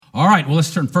All right, well,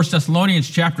 let's turn 1 Thessalonians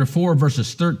chapter 4,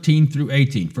 verses 13 through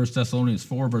 18. 1 Thessalonians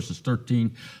 4, verses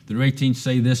 13 through 18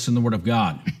 say this in the Word of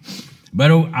God.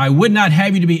 But I would not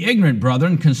have you to be ignorant,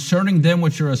 brethren, concerning them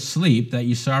which are asleep, that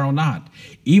ye sorrow not,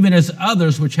 even as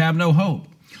others which have no hope.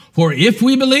 For if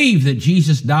we believe that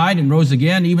Jesus died and rose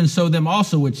again, even so them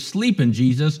also which sleep in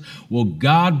Jesus will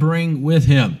God bring with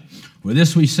him. For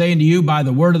this we say unto you by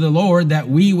the word of the Lord, that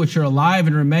we which are alive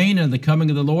and remain in the coming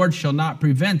of the Lord shall not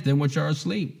prevent them which are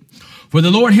asleep. For the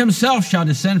Lord himself shall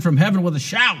descend from heaven with a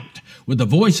shout, with the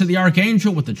voice of the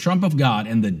archangel, with the trump of God,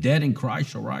 and the dead in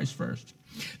Christ shall rise first.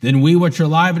 Then we which are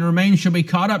alive and remain shall be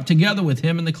caught up together with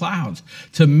him in the clouds,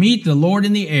 to meet the Lord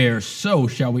in the air. So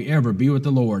shall we ever be with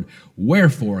the Lord.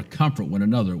 Wherefore, comfort one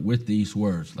another with these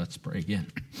words. Let's pray again.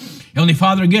 Heavenly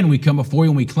Father, again, we come before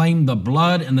you and we claim the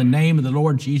blood and the name of the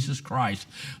Lord Jesus Christ.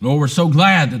 Lord, we're so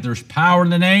glad that there's power in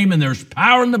the name and there's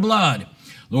power in the blood.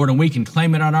 Lord, and we can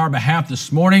claim it on our behalf this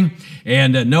morning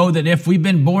and know that if we've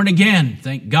been born again,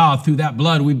 thank God, through that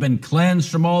blood, we've been cleansed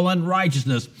from all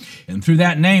unrighteousness. And through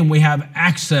that name, we have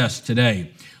access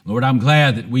today. Lord, I'm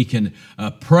glad that we can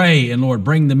pray and, Lord,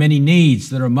 bring the many needs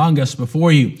that are among us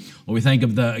before you. Lord, we think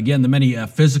of, the many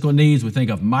physical needs. We think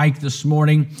of Mike this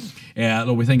morning.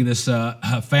 Lord, we think of this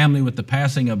family with the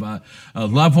passing of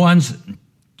loved ones.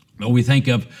 Lord, we think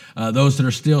of those that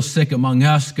are still sick among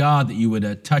us, God, that you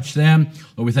would touch them.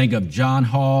 Lord, we think of John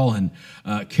Hall and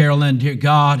Carolyn, dear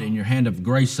God, and your hand of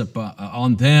grace up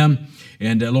on them.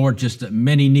 And Lord, just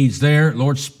many needs there.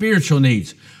 Lord, spiritual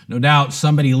needs. No doubt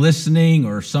somebody listening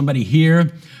or somebody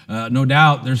here. No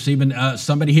doubt there's even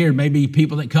somebody here, maybe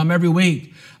people that come every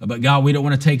week. But God, we don't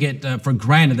want to take it for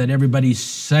granted that everybody's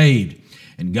saved.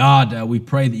 And God, we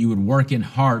pray that you would work in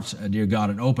hearts, dear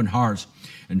God, and open hearts,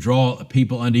 and draw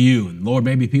people unto you. And Lord,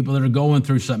 maybe people that are going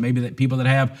through something, maybe that people that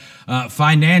have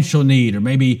financial need, or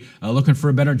maybe looking for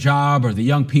a better job, or the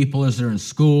young people as they're in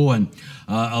school, and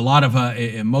a lot of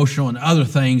emotional and other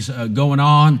things going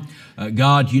on.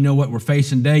 God, you know what we're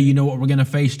facing today. You know what we're going to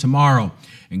face tomorrow.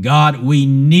 And God, we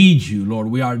need you, Lord.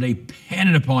 We are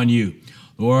dependent upon you.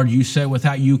 Lord, you said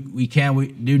without you we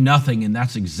do nothing, and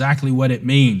that's exactly what it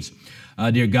means.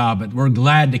 Dear God, but we're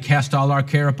glad to cast all our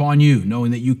care upon you,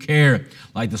 knowing that you care.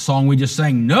 Like the song we just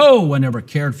sang, no one ever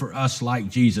cared for us like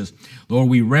Jesus. Lord,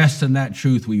 we rest in that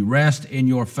truth. We rest in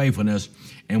your faithfulness,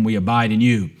 and we abide in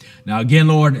you. Now again,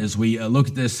 Lord, as we look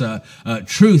at this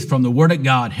truth from the Word of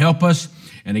God, help us.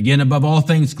 And again, above all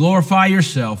things, glorify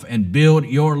yourself and build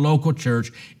your local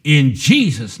church. In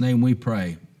Jesus' name we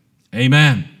pray.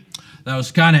 Amen. That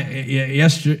was kind of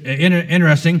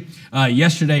interesting.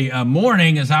 Yesterday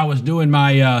morning, as I was doing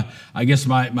my,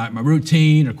 my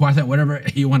routine or quiet, whatever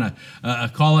you want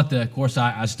to call it. Of course,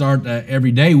 I start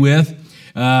every day with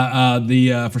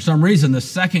for some reason the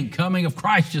second coming of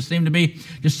Christ just seemed to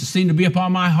be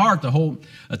upon my heart the whole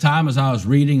time as I was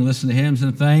reading, listening to hymns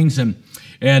and things, and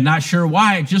not sure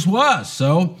why, it just was.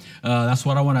 So that's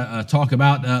what I want to talk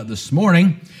about this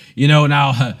morning. You know,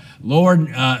 now, Lord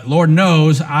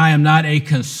knows I am not a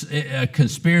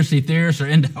conspiracy theorist or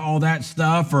into all that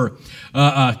stuff, or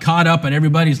caught up in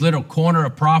everybody's little corner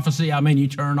of prophecy. I mean, you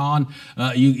turn on,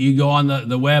 you go on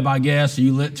the web, I guess, or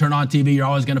you turn on TV, you're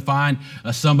always going to find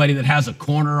somebody that has a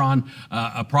corner on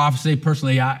a prophecy.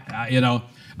 Personally,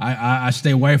 I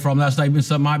stay away from that stuff. Even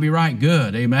some might be right.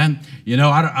 Good. Amen. You know,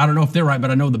 I don't know if they're right,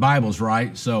 but I know the Bible's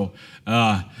right. So,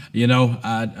 I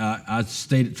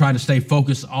try to stay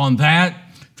focused on that.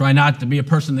 Try not to be a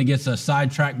person that gets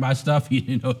sidetracked by stuff.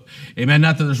 Amen.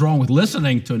 Not that there's wrong with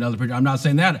listening to another preacher. I'm not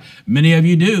saying that. Many of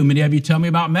you do. Many of you tell me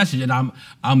about message, and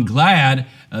I'm glad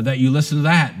that you listen to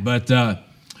that. But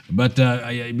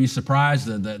you'd be surprised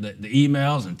the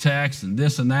emails and texts and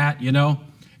this and that.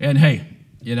 And hey,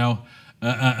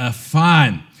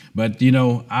 fine. But,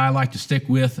 I like to stick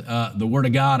with the Word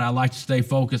of God. I like to stay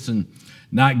focused and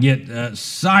not get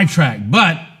sidetracked.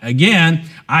 But, again,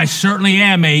 I certainly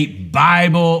am a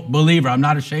Bible believer. I'm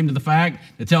not ashamed of the fact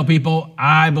to tell people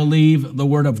I believe the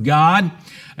Word of God.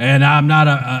 And I'm not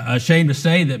ashamed to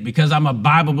say that because I'm a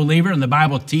Bible believer and the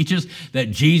Bible teaches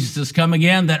that Jesus has come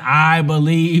again, that I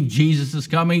believe Jesus is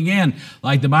coming again,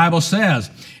 like the Bible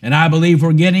says. And I believe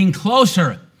we're getting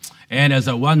closer. And as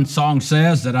one song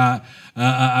says, that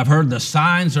I've heard the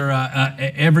signs are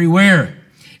everywhere.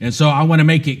 And so I want to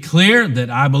make it clear that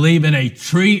I believe in a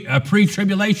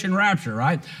pre-tribulation rapture,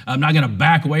 right? I'm not going to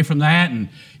back away from that. And,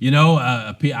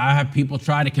 I have people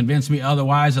try to convince me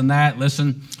otherwise than that.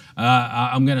 Listen,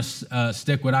 I'm going to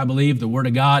stick what I believe the Word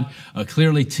of God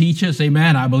clearly teaches.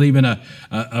 Amen. I believe in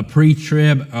a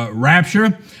pre-trib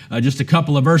rapture. Just a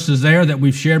couple of verses there that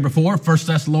we've shared before. 1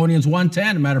 Thessalonians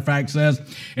 1:10, a matter of fact, says,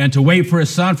 and to wait for his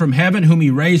Son from heaven, whom he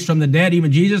raised from the dead,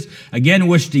 even Jesus, again,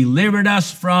 which delivered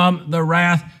us from the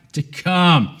wrath to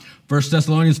come. 1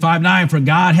 Thessalonians 5:9, for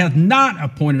God hath not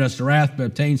appointed us to wrath, but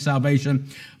obtained salvation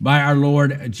by our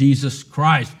Lord Jesus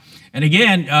Christ. And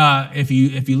again, if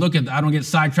you look at, I don't get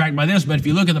sidetracked by this, but if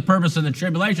you look at the purpose of the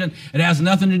tribulation, it has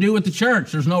nothing to do with the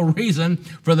church. There's no reason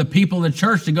for the people of the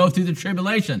church to go through the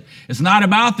tribulation. It's not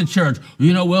about the church.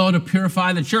 To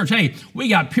purify the church. Hey, we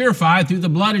got purified through the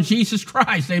blood of Jesus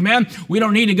Christ. Amen. We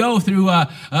don't need to go through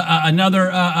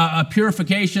another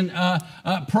purification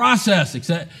process.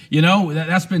 Except,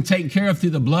 that's been taken care of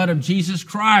through the blood of Jesus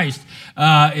Christ.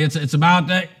 It's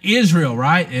about Israel,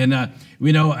 right? And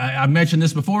I've mentioned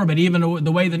this before, but even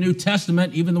the way the New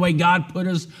Testament, even the way God put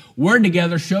his word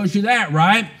together shows you that,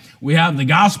 right? We have the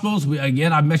Gospels.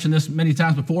 I've mentioned this many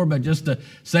times before, but just to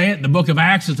say it, the book of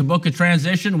Acts is a book of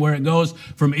transition where it goes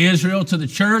from Israel to the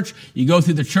church. You go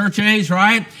through the church age,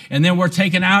 right? And then we're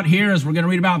taken out here as we're going to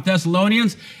read about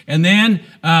Thessalonians. And then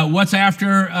what's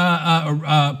after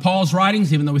Paul's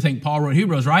writings, even though we think Paul wrote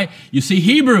Hebrews, right? You see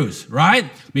Hebrews, right?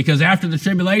 Because after the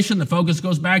tribulation, the focus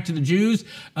goes back to the Jews.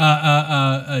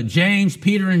 James,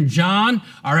 Peter, and John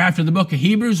are after the book of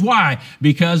Hebrews. Why?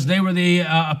 Because they were the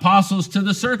apostles to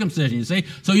the circumcision, you see?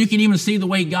 So you can even see the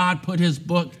way God put his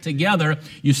book together.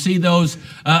 You see those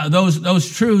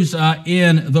truths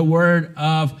in the Word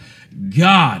of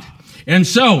God. And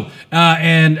so,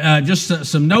 just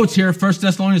some notes here, 1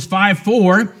 Thessalonians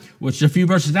 5:4, which a few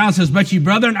verses down says, but ye,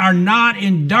 brethren, are not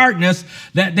in darkness,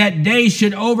 that day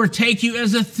should overtake you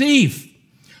as a thief.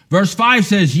 Verse 5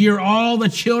 says, ye are all the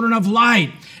children of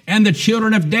light and the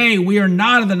children of day. We are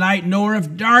not of the night nor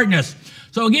of darkness.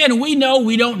 So again, we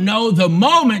don't know the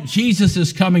moment Jesus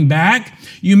is coming back.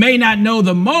 You may not know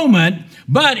the moment,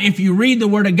 but if you read the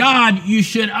Word of God, you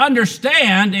should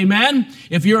understand, amen,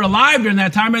 if you're alive during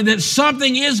that time, that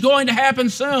something is going to happen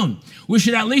soon. We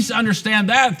should at least understand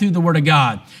that through the Word of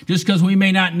God. Just because we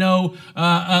may not know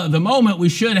the moment, we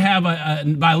should have,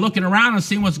 by looking around and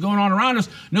seeing what's going on around us,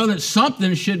 know that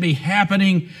something should be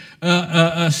happening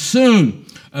soon.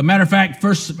 A matter of fact,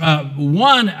 verse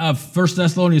 1 of 1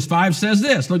 Thessalonians 5 says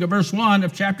this. Look at verse 1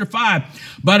 of chapter 5.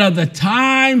 But of the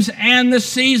times and the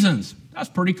seasons. That's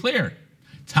pretty clear.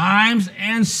 Times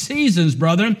and seasons,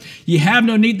 brethren, ye have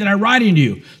no need that I write unto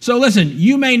you. So listen,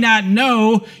 you may not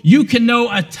know, you can know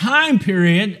a time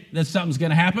period that something's going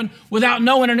to happen without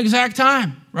knowing an exact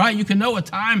time, right? You can know a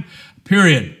time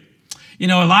period. A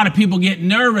lot of people get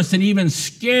nervous and even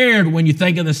scared when you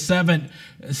think of the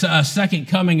second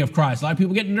coming of Christ. A lot of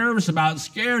people get nervous about it,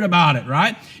 scared about it,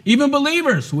 right? Even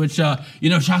believers, which, shocks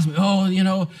me,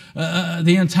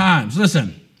 the end times.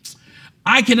 Listen,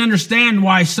 I can understand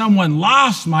why someone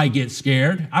lost might get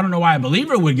scared. I don't know why a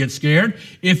believer would get scared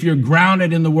if you're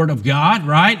grounded in the Word of God,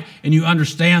 right? And you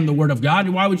understand the Word of God.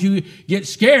 Why would you get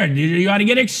scared? You ought to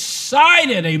get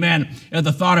excited, amen, at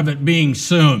the thought of it being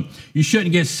soon. You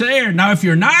shouldn't get scared. Now, if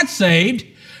you're not saved,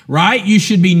 right, you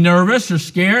should be nervous or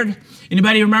scared.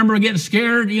 Anybody remember getting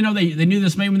scared? They knew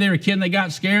this maybe when they were a kid and they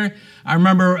got scared. I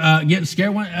remember getting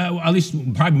scared, at least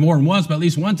probably more than once, but at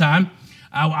least one time.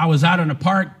 I was out in a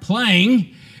park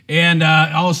playing, and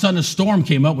all of a sudden a storm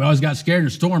came up. We always got scared in a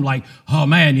storm, like, oh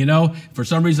man, for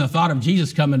some reason the thought of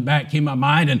Jesus coming back came to my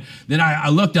mind. And then I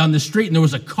looked down the street and there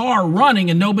was a car running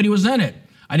and nobody was in it.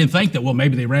 I didn't think that,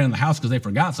 maybe they ran in the house because they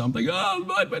forgot something.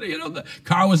 But the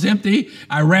car was empty.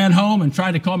 I ran home and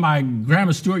tried to call my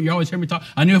grandma Stewart. You always hear me talk.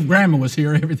 I knew if grandma was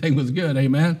here, everything was good.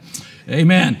 Amen.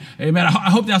 Amen. Amen. I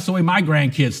hope that's the way my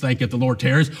grandkids think if the Lord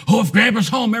tarries. If grandpa's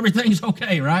home, everything's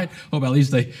okay, right? Hope at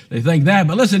least they think that.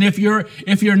 But listen, if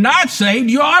you're not saved,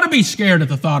 you ought to be scared at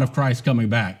the thought of Christ coming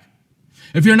back.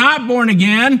 If you're not born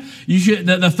again,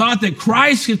 the thought that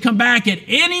Christ could come back at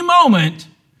any moment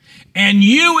and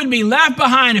you would be left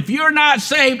behind if you're not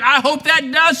saved, I hope that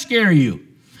does scare you.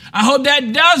 I hope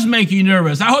that does make you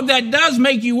nervous. I hope that does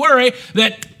make you worry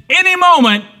that any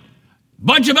moment, a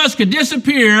bunch of us could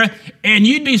disappear and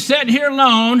you'd be sitting here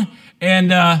alone and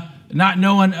not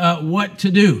knowing what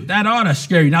to do. That ought to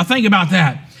scare you. Now think about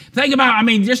that. Think about,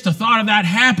 just the thought of that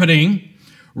happening,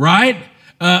 right?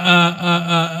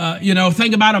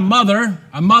 Think about a mother.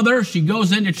 A mother, she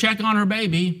goes in to check on her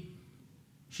baby.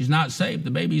 She's not saved.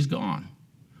 The baby's gone.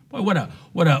 Boy, what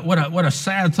a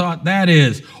sad thought that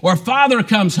is. Or a father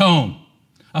comes home.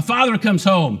 A father comes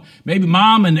home. Maybe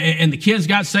mom and the kids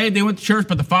got saved. They went to church,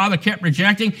 but the father kept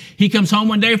rejecting. He comes home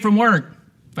one day from work.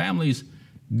 Family's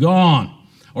gone.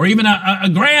 Or even a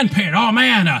grandparent, oh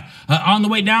man, on the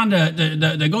way down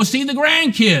to go see the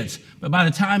grandkids. But by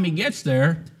the time he gets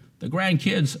there, the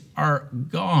grandkids are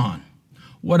gone.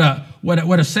 What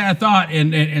a sad thought,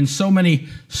 and so many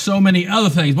other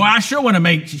things. Boy, I sure want to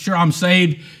make sure I'm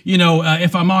saved,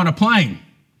 if I'm on a plane.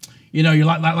 You're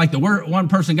like the one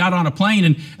person got on a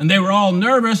plane and they were all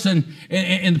nervous, and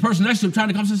the person next to them trying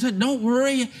to come and said, don't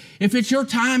worry. If it's your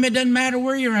time, it doesn't matter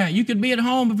where you're at. You could be at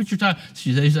home if it's your time.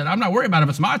 He said, I'm not worried about if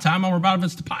it's my time. I'm worried about if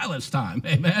it's the pilot's time.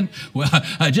 Amen. Well,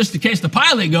 just in case the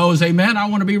pilot goes, amen, I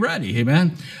want to be ready,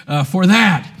 amen, for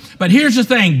that. But here's the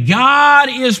thing. God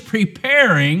is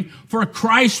preparing for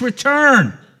Christ's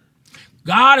return.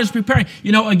 God is preparing.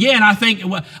 Again, I think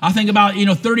about,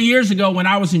 30 years ago when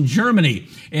I was in Germany,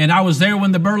 and I was there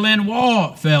when the Berlin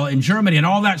Wall fell in Germany and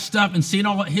all that stuff, and seeing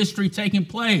all that history taking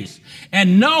place,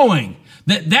 and knowing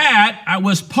that I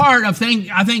was part of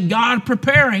I think God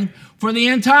preparing for the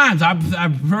end times.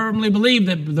 I firmly believe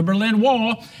that the Berlin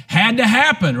Wall had to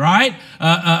happen, right?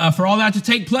 For all that to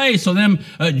take place, so them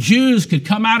Jews could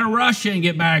come out of Russia and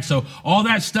get back, so all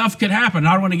that stuff could happen.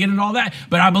 I don't want to get into all that,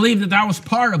 but I believe that was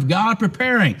part of God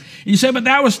preparing. And you say, but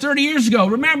that was 30 years ago.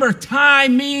 Remember,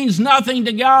 time means nothing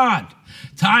to God.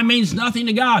 Time means nothing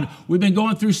to God. We've been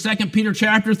going through 2 Peter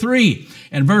chapter 3,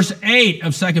 and verse 8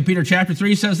 of 2 Peter chapter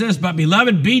 3 says this, but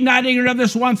beloved, be not ignorant of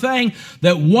this one thing,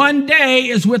 that one day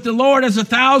is with the Lord as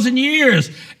 1,000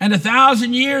 years, and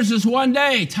 1,000 years is one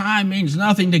day. Time means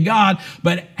nothing to God,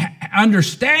 but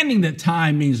understanding that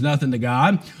time means nothing to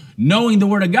God, knowing the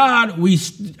Word of God, we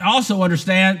also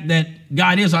understand that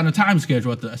God is on a time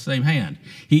schedule at the same hand.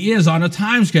 He is on a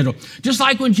time schedule. Just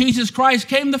like when Jesus Christ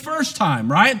came the first time,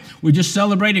 right? We just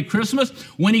celebrated Christmas.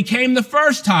 When he came the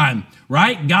first time,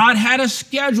 right? God had a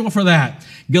schedule for that.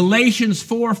 Galatians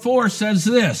 4:4 says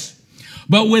this,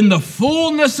 but when the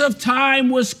fullness of time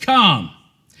was come,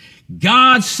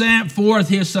 God sent forth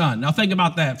his Son. Now think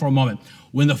about that for a moment.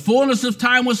 When the fullness of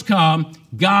time was come,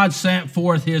 God sent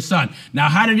forth his Son. Now,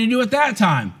 how did he do it that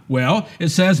time? Well, it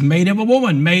says, made of a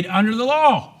woman, made under the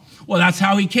law. Well, that's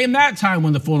how he came that time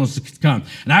when the fullness has come.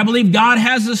 And I believe God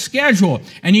has a schedule.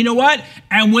 And you know what?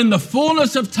 And when the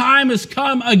fullness of time has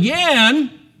come again,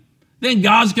 then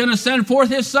God's going to send forth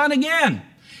his Son again.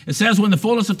 It says when the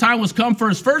fullness of time was come for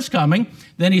his first coming,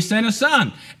 then he sent his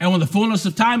Son. And when the fullness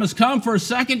of time has come for his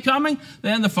second coming,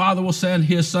 then the Father will send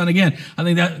his Son again. I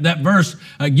think that verse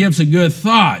gives a good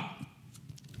thought.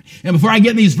 And before I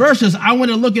get in these verses, I want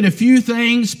to look at a few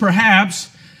things perhaps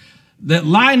that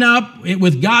line up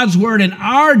with God's word in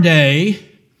our day,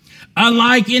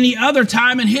 unlike any other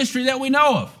time in history that we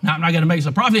know of. Now, I'm not going to make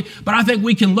some prophecy, but I think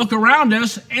we can look around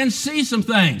us and see some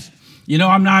things.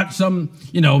 I'm not I'm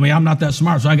not that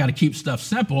smart, so I got to keep stuff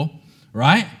simple,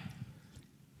 right?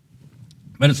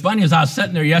 But it's funny, as I was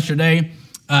sitting there yesterday,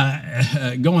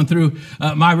 going through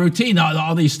my routine,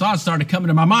 all these thoughts started coming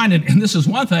to my mind, and this is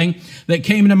one thing that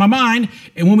came into my mind.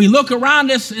 And when we look around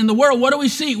us in the world, what do we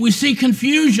see? We see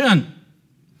confusion.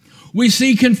 We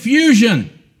see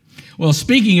confusion. Well,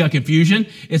 speaking of confusion,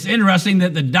 it's interesting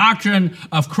that the doctrine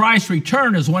of Christ's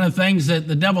return is one of the things that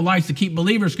the devil likes to keep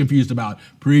believers confused about.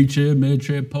 Pre-trib,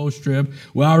 mid-trib, post-trib.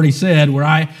 We already said where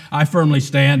I firmly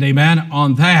stand, amen,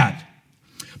 on that.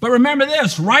 But remember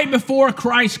this, right before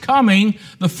Christ's coming,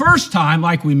 the first time,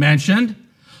 like we mentioned,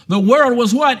 the world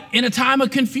was what? In a time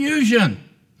of confusion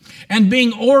and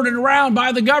being ordered around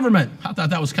by the government. I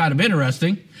thought that was kind of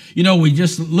interesting.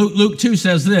 Luke 2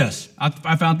 says this.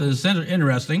 I found this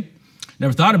interesting.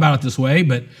 Never thought about it this way,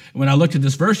 but when I looked at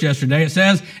this verse yesterday, it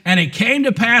says, and it came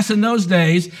to pass in those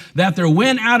days that there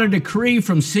went out a decree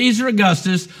from Caesar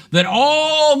Augustus that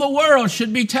all the world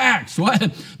should be taxed.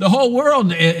 What? The whole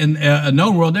world, in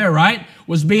no world there, right,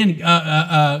 was being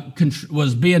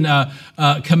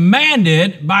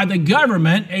commanded by the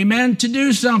government, amen, to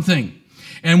do something.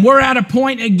 And we're at a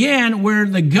point again where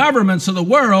the governments of the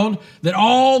world, that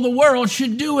all the world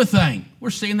should do a thing.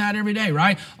 We're seeing that every day,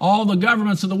 right? All the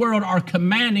governments of the world are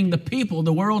commanding the people of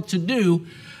the world to do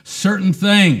certain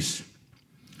things.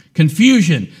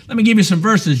 Confusion. Let me give you some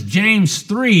verses. James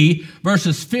 3,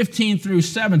 verses 15 through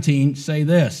 17 say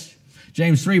this.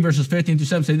 James 3, verses 15 through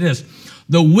 17 say this.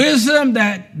 The wisdom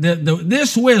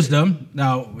this wisdom,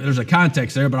 now there's a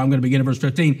context there, but I'm going to begin at verse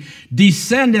 15,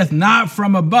 descendeth not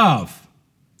from above,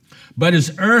 but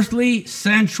is earthly,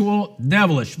 sensual,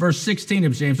 devilish. Verse 16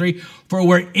 of James 3, for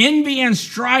where envy and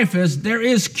strife is, there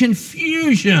is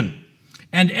confusion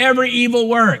and every evil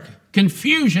work.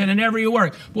 Confusion and every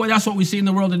work. Boy, that's what we see in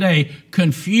the world today.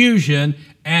 Confusion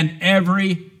and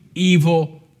every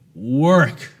evil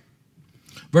work.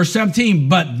 Verse 17,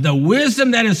 but the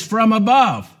wisdom that is from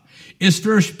above is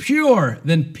first pure,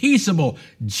 then peaceable,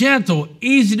 gentle,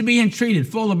 easy to be entreated,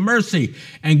 full of mercy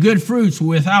and good fruits,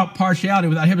 without partiality,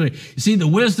 without hypocrisy. You see, the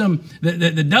wisdom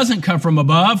that doesn't come from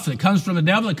above, that comes from the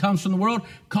devil, that comes from the world,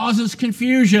 causes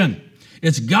confusion.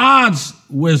 It's God's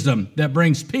wisdom that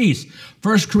brings peace.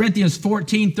 1 Corinthians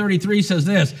 14:33 says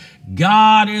this,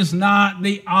 God is not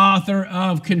the author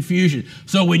of confusion.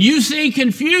 So when you see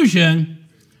confusion,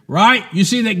 right, you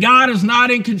see that God is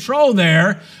not in control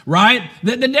there, right,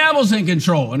 that the devil's in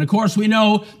control. And of course, we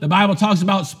know the Bible talks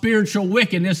about spiritual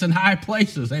wickedness in high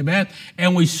places, amen?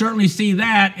 And we certainly see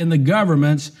that in the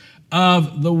governments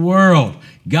of the world.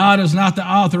 God is not the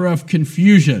author of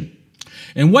confusion.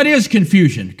 And what is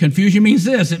confusion? Confusion means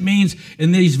this. It means,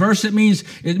 in these verses, it means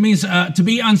to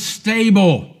be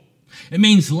unstable. It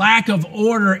means lack of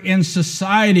order in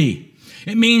society.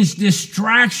 It means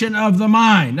distraction of the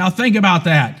mind. Now think about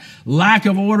that. Lack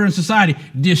of order in society.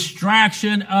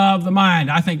 Distraction of the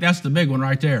mind. I think that's the big one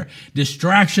right there.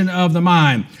 Distraction of the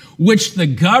mind, which the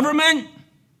government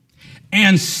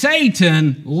and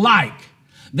Satan like.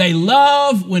 They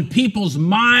love when people's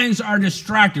minds are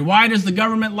distracted. Why does the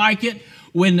government like it?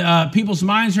 When people's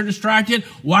minds are distracted.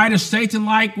 Why does Satan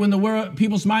like when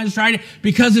people's minds are distracted?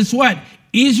 Because it's what?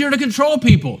 Easier to control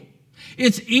people.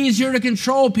 It's easier to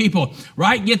control people,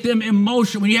 right? Get them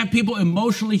emotional. When you have people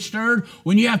emotionally stirred,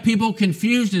 when you have people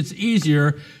confused, it's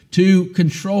easier to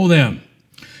control them.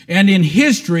 And in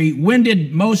history, when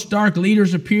did most dark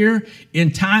leaders appear?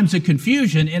 In times of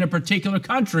confusion in a particular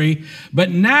country. But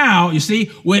now, you see,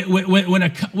 when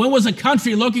was a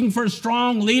country looking for a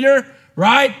strong leader,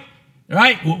 right?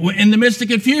 Right? In the midst of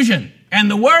confusion. And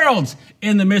the world's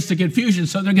in the midst of confusion,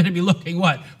 so they're going to be looking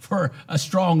what? For a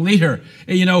strong leader.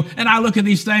 You know, and I look at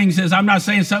these things as, I'm not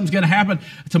saying something's going to happen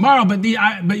tomorrow, but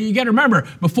you got to remember,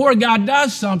 before God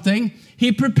does something,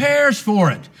 he prepares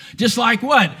for it. Just like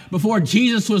what? Before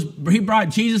he brought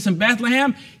Jesus in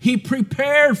Bethlehem, he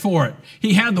prepared for it.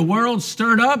 He had the world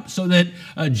stirred up so that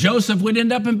Joseph would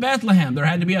end up in Bethlehem. There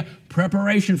had to be a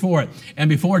preparation for it. And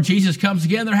before Jesus comes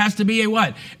again, there has to be a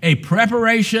what? A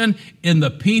preparation in the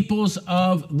peoples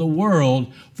of the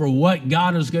world for what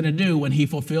God is going to do when he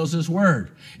fulfills his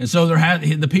word. And so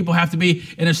the people have to be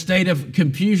in a state of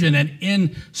confusion and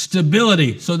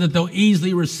instability so that they'll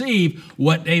easily receive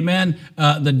what, amen,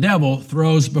 the devil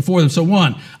throws before them. So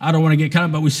one, I don't want to get caught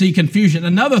up, but we see confusion.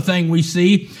 Another thing we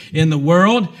see in the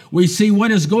world, we see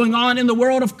what is going on in the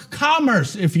world of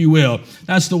commerce, if you will.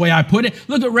 That's the way I put it.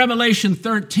 Look at Revelation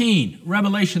 13.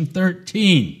 Revelation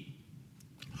 13.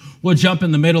 We'll jump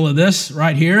in the middle of this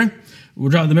right here. We'll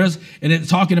drop the middle, and it's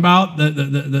talking about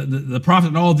the prophet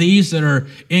and all these that are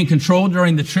in control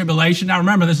during the tribulation. Now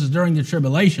remember, this is during the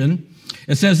tribulation.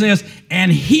 It says this,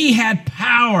 and he had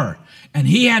power. And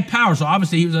he had power. So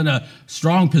obviously he was in a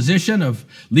strong position of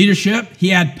leadership. He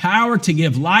had power to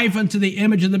give life unto the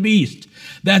image of the beast,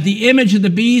 that the image of the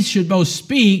beast should both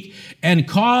speak and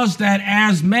cause that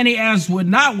as many as would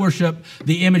not worship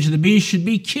the image of the beast should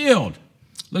be killed.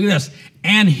 Look at this.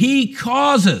 And he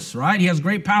causes, right? He has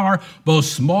great power, both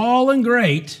small and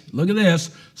great. Look at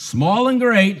this. Small and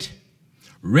great,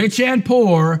 rich and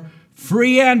poor,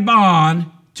 free and bond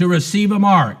to receive a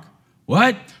mark.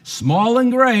 What? Small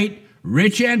and great,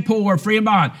 rich and poor, free and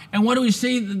bond. And what do we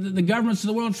see? The governments of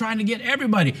the world trying to get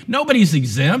everybody. Nobody's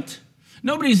exempt.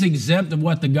 Nobody's exempt of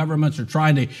what the governments are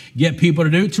trying to get people to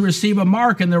do, to receive a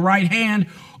mark in their right hand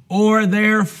or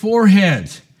their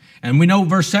foreheads. And we know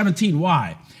verse 17,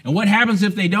 why? And what happens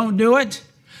if they don't do it?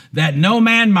 That no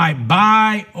man might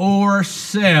buy or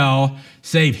sell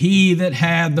save he that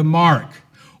had the mark,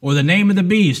 or the name of the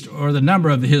beast, or the number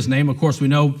of his name. Of course, we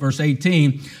know verse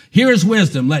 18. Here is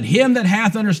wisdom. Let him that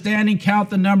hath understanding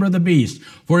count the number of the beast.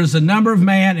 For it is the number of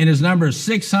man, and his number is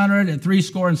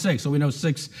 666. So we know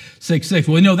 666.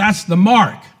 Well, we know that's the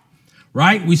mark,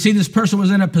 right? We see this person was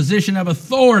in a position of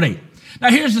authority. Now,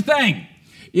 here's the thing.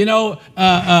 You know,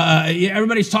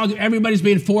 everybody's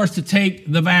being forced to take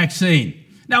the vaccine.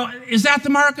 Now, is that the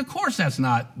mark? Of course, that's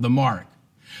not the mark.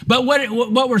 But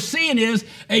what we're seeing is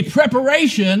a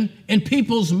preparation in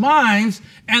people's minds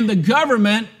and the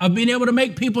government of being able to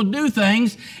make people do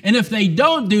things. And if they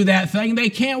don't do that thing, they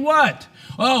can't what?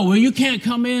 Oh, well, you can't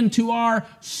come into our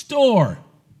store.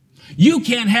 You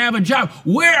can't have a job.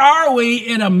 Where are we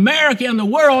in America and the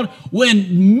world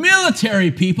when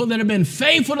military people that have been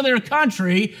faithful to their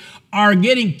country are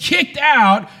getting kicked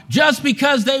out just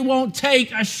because they won't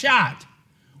take a shot?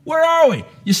 Where are we?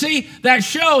 You see, that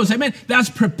shows, that's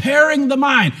preparing the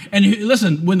mind. And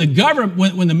listen, when the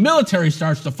government, when the military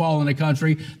starts to fall in a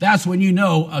country, that's when you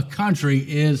know a country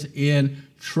is in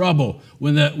trouble.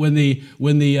 When the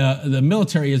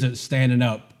military isn't standing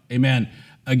up,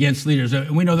 against leaders.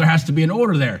 And we know there has to be an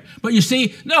order there. But you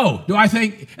see, no, do I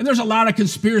think, and there's a lot of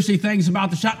conspiracy things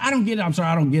about the shot. I don't get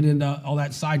into all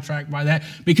that sidetracked by that,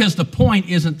 because the point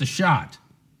isn't the shot.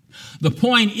 The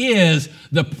point is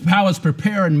how it's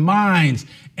preparing minds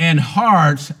and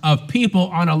hearts of people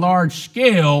on a large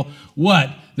scale. What?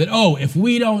 That, if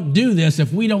we don't do this,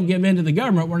 if we don't give in to the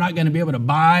government, we're not going to be able to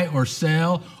buy or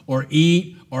sell or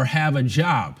eat or have a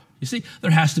job. You see, there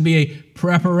has to be a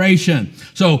preparation.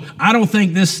 So I don't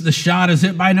think the shot is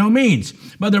it by no means,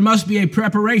 but there must be a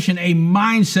preparation, a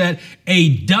mindset,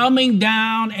 a dumbing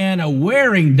down and a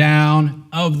wearing down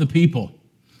of the people.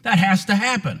 That has to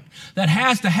happen. That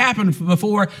has to happen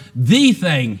before the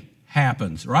thing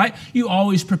happens, right? You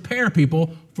always prepare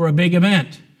people for a big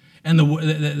event, and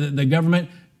the government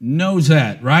knows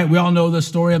that, right? We all know the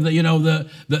story of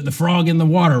the frog in the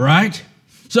water, right?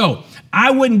 So I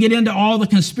wouldn't get into all the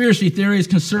conspiracy theories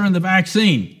concerning the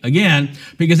vaccine, again,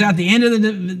 because at the end of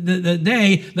the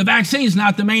day, the vaccine is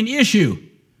not the main issue.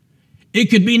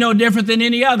 It could be no different than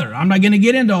any other. I'm not going to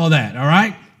get into all that, all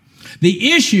right?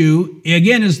 The issue,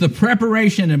 again, is the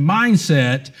preparation and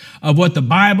mindset of what the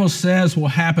Bible says will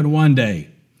happen one day,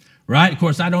 right? Of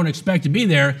course, I don't expect to be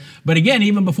there, but again,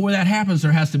 even before that happens,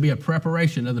 there has to be a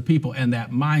preparation of the people and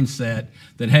that mindset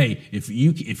that, hey, if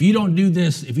you don't do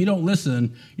this, if you don't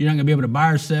listen, you're not going to be able to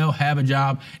buy or sell, have a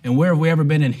job. And where have we ever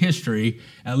been in history,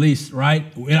 at least, right,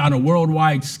 on a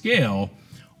worldwide scale,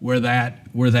 where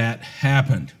that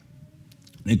happened?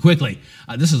 And quickly,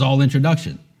 this is all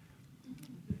introduction.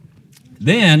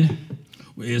 Then,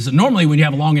 normally when you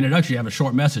have a long introduction, you have a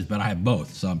short message, but I have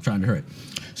both, so I'm trying to hurry.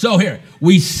 So here,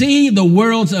 we see the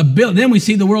world's ability, then we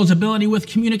see the world's ability with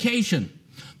communication.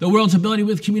 The world's ability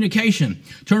with communication.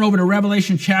 Turn over to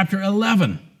Revelation chapter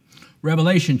 11.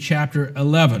 Revelation chapter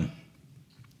 11.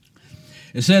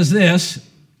 It says this,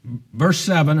 verse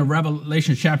 7 of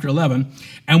Revelation chapter 11,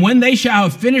 and when they shall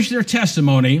have finished their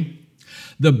testimony,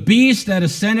 the beast that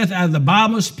ascendeth out of the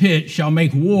bottomless pit shall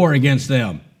make war against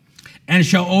them, and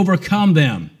shall overcome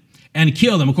them and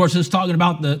kill them. Of course, it's talking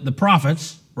about the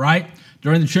prophets, right?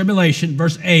 During the tribulation,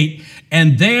 verse 8,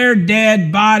 and their dead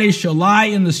bodies shall lie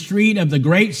in the street of the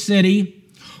great city,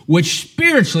 which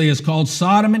spiritually is called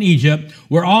Sodom and Egypt,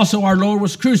 where also our Lord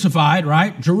was crucified,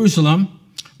 right? Jerusalem.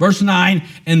 Verse 9,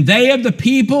 and they of the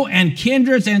people and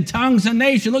kindreds and tongues and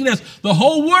nations. Look at this. The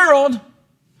whole world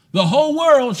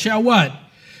shall what?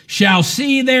 Shall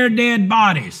see their dead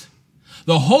bodies.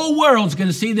 The whole world's going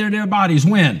to see their dead bodies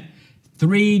when?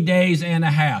 3 days and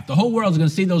a half. The whole world's going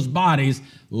to see those bodies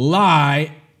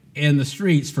lie in the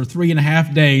streets for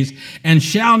 3.5 days, and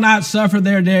shall not suffer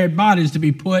their dead bodies to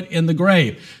be put in the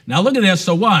grave. Now look at this.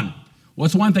 So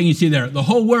what's one thing you see there? The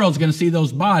whole world's going to see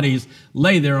those bodies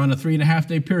lay there on a 3.5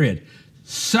 day period.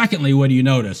 Secondly, what do you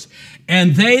notice?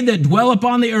 And they that dwell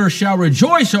upon the earth shall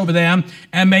rejoice over them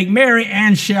and make merry,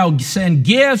 and shall send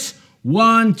gifts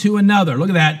one to another. Look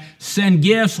at that. Send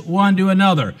gifts one to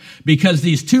another. Because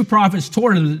these two prophets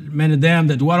tormented them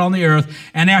that dwell on the earth.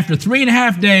 And after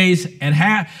 3.5 days and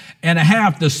a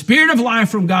half, the Spirit of life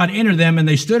from God entered them, and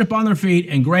they stood upon their feet,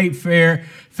 and great fear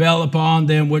fell upon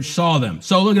them which saw them.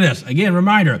 So look at this. Again,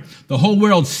 reminder. The whole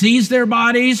world sees their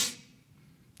bodies,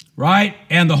 right?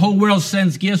 And the whole world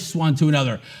sends gifts one to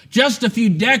another. Just a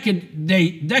few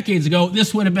decades ago,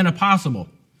 this would have been impossible.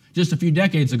 Just a few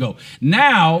decades ago.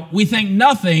 Now, we think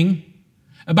nothing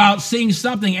about seeing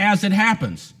something as it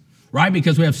happens, right?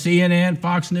 Because we have CNN,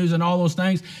 Fox News, and all those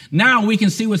things. Now we can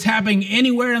see what's happening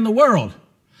anywhere in the world.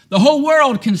 The whole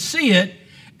world can see it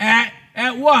at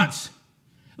once.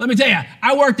 Let me tell you,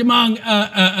 I worked among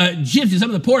gypsies, some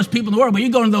of the poorest people in the world, but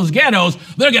you go into those ghettos,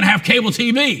 they're going to have cable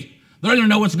TV. They're going to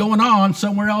know what's going on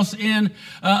somewhere else in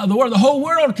the world. The whole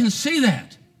world can see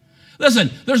that.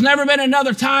 Listen, there's never been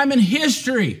another time in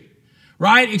history,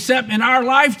 right, except in our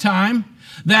lifetime,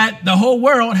 that the whole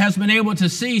world has been able to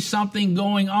see something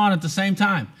going on at the same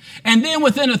time. And then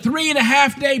within a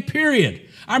 3.5 day period,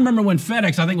 I remember when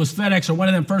FedEx, I think it was FedEx or one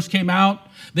of them first came out,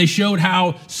 they showed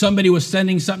how somebody was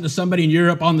sending something to somebody in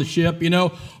Europe on the ship, you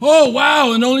know. Oh,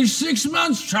 wow, in only 6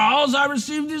 months, Charles, I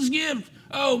received this gift.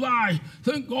 Oh, my,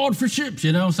 thank God for ships,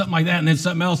 you know, something like that. And then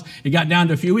something else, it got down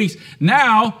to a few weeks.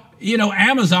 Now, you know,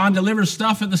 Amazon delivers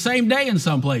stuff at the same day in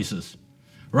some places,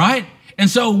 right? And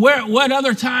so what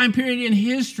other time period in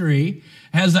history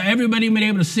has everybody been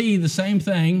able to see the same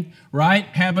thing, right,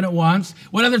 happen at once?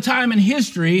 What other time in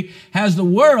history has the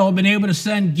world been able to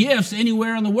send gifts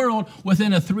anywhere in the world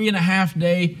within a 3.5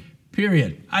 day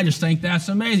period? I just think that's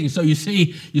amazing. So you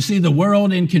see the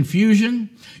world in confusion.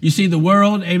 You see the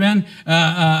world, amen,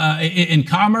 in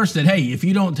commerce that, hey, if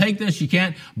you don't take this, you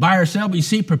can't buy or sell. But you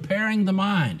see preparing the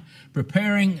mind,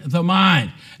 preparing the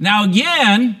mind. Now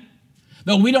again,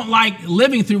 though we don't like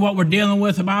living through what we're dealing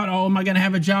with about, oh, am I going to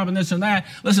have a job and this and that?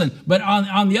 Listen, but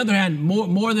on the other hand,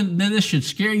 more than this should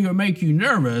scare you or make you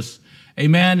nervous,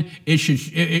 amen, it should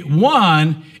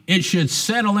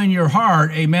settle in your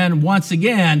heart, amen, once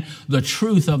again, the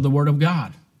truth of the Word of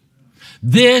God.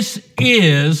 This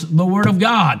is the Word of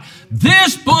God.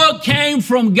 This book came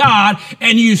from God,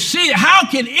 and you see, how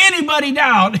can anybody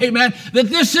doubt, amen, that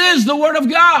this is the Word of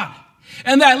God?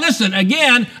 And that, listen,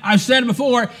 again, I've said it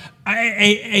before,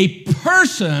 a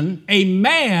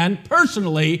man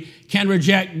personally can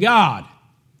reject God,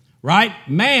 right?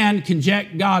 Man can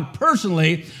reject God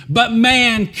personally, but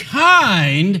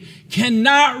mankind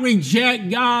cannot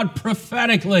reject God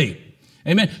prophetically.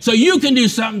 Amen. So you can do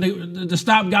something to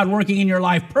stop God working in your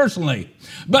life personally,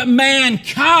 but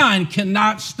mankind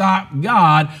cannot stop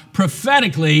God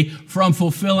prophetically from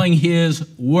fulfilling His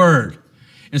word.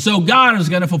 And so God is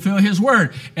going to fulfill His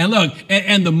word. And look,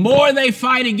 and the more they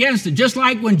fight against it, just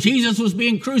like when Jesus was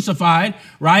being crucified,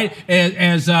 right?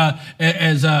 As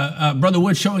Brother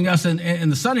Wood showing us in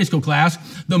the Sunday school class,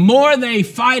 the more they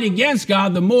fight against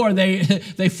God, the more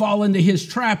they fall into His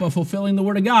trap of fulfilling the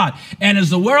word of God. And as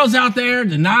the world's out there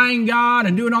denying God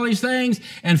and doing all these things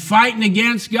and fighting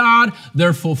against God,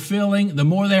 the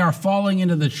more they are falling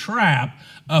into the trap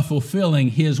of fulfilling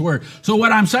His word. So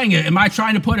what I'm saying is, am I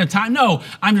trying to put a time? No,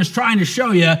 I'm just trying to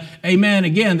show you, amen,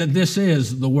 again, that this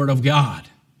is the word of God.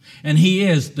 And He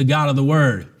is the God of the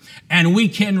word. And we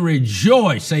can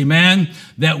rejoice, amen,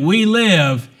 that we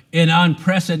live in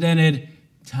unprecedented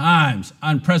times.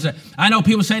 Unprecedented. I know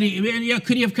people say, yeah,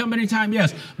 could He have come anytime?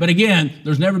 Yes. But again,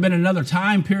 there's never been another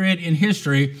time period in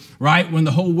history, right, when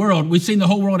we've seen the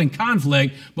whole world in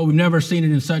conflict, but we've never seen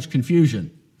it in such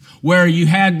confusion. Where you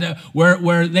had,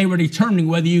 where they were determining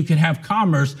whether you could have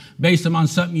commerce based upon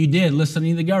something you did,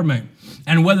 listening to the government,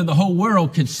 and whether the whole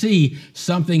world could see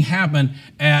something happen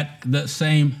at the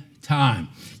same time.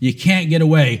 You can't get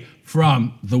away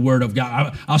from the Word of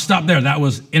God. I'll stop there. That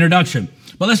was introduction.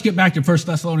 But let's get back to 1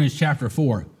 Thessalonians chapter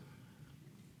 4.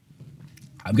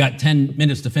 I've got 10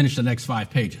 minutes to finish the next 5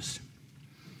 pages.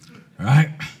 All right?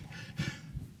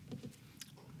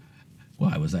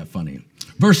 Why was that funny?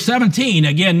 Verse 17,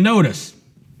 again, notice.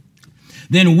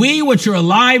 Then we which are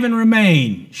alive and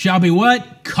remain shall be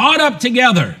what? Caught up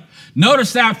together.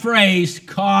 Notice that phrase,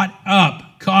 caught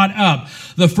up, caught up.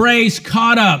 The phrase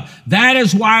caught up. That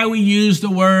is why we use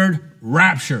the word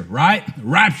rapture, right?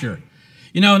 Rapture.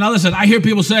 You know, now listen, I hear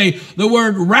people say the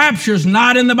word rapture is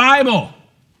not in the Bible.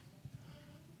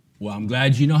 Well, I'm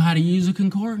glad you know how to use a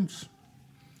concordance,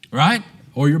 right?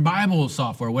 Or your Bible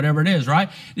software, whatever it is, right?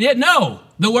 Yet, no,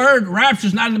 the word rapture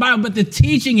is not in the Bible, but the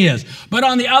teaching is. But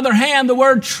on the other hand, the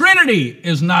word Trinity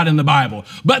is not in the Bible,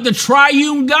 but the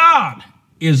triune God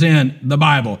is in the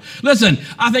Bible. Listen,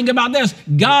 I think about this.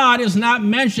 God is not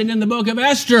mentioned in the book of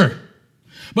Esther.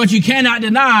 But you cannot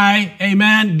deny,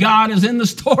 amen, God is in the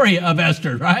story of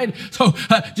Esther, right? So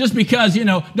just because,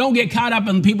 don't get caught up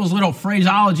in people's little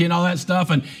phraseology and all that stuff.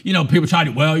 And, people try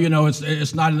to,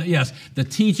 it's not, yes, the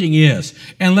teaching is.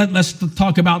 And let's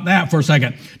talk about that for a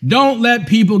second. Don't let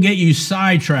people get you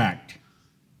sidetracked.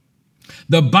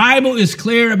 The Bible is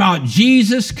clear about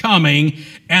Jesus coming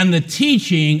and the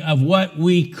teaching of what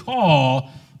we call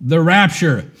the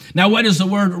rapture. Now, what does the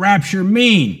word rapture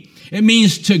mean? It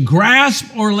means to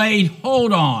grasp or lay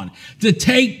hold on, to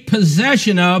take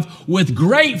possession of with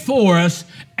great force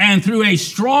and through a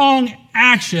strong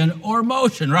action or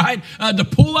motion, right? To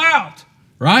pull out,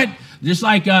 right? Just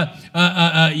like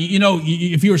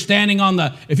if you were standing on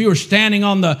the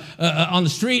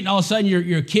street and all of a sudden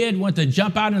your kid went to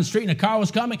jump out in the street and a car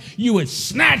was coming, you would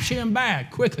snatch him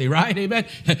back quickly, right? Amen.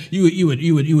 You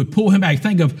would pull him back.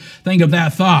 Think of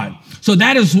that thought. So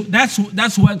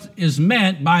that's what is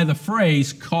meant by the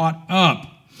phrase "caught up,"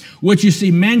 which you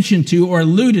see mentioned to or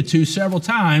alluded to several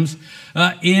times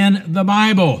in the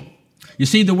Bible. You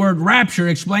see, the word rapture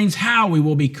explains how we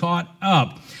will be caught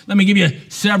up. Let me give you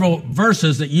several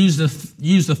verses that use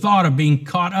the thought of being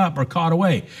caught up or caught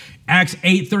away. Acts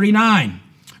 8:39,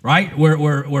 right?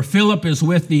 Where Philip is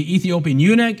with the Ethiopian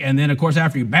eunuch, and then, of course,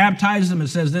 after he baptizes him, it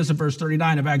says this in verse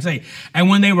 39 of Acts 8. And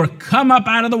when they were come up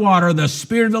out of the water, the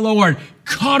Spirit of the Lord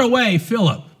caught away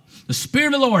Philip. The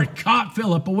Spirit of the Lord caught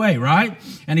Philip away, right?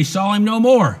 And he saw him no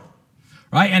more.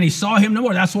 Right? And he saw him no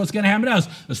more. That's what's going to happen to us.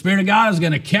 The Spirit of God is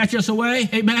going to catch us away,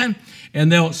 amen? And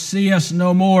they'll see us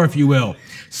no more, if you will.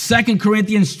 2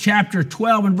 Corinthians chapter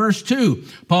 12 and verse 2,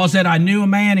 Paul said, I knew a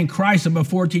man in Christ about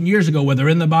 14 years ago, whether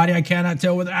in the body I cannot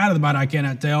tell, whether out of the body I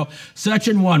cannot tell. Such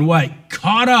an one, what?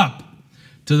 Caught up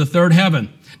to the third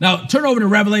heaven. Now, turn over to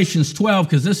Revelations 12,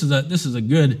 because this is a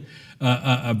good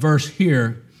verse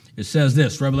here. It says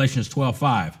this, Revelations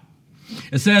 12:5.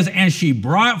 It says, and she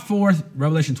brought forth,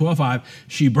 Revelation 12:5,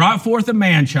 she brought forth a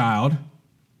man-child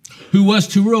who was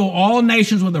to rule all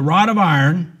nations with a rod of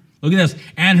iron. Look at this.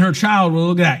 And her child will,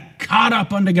 look at that, caught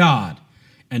up unto God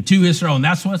and to his throne.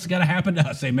 That's what's going to happen to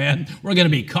us, amen? We're going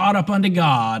to be caught up unto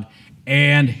God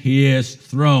and his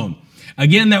throne.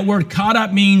 Again, that word caught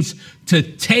up means to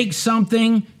take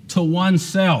something to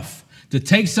oneself. To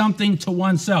take something to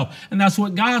oneself. And that's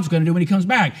what God's going to do when he comes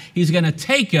back. He's going to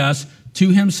take us to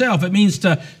himself. It means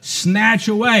to snatch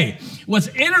away. What's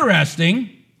interesting,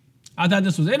 I thought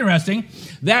this was interesting,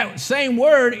 that same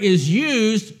word is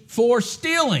used for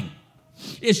stealing.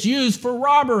 It's used for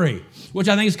robbery, which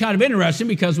I think is kind of interesting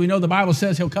because we know the Bible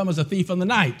says he'll come as a thief in the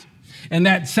night. And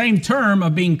that same term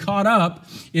of being caught up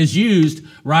is used,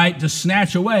 right, to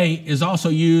snatch away is also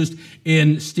used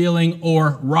in stealing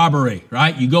or robbery,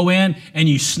 right? You go in and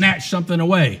you snatch something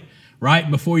away, right,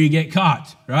 before you get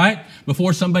caught, right?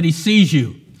 Before somebody sees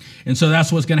you. And so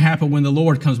that's what's going to happen when the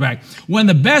Lord comes back. One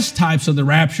of the best types of the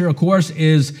rapture, of course,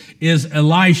 is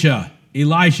Elisha.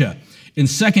 In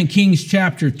 2 Kings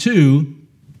chapter 2,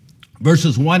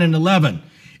 verses 1 and 11,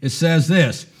 it says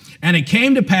this, and it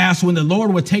came to pass when the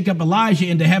Lord would take up Elijah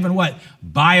into heaven, what?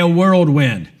 By a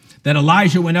whirlwind, that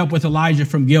Elijah went up with Elijah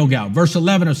from Gilgal. Verse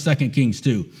 11 of 2 Kings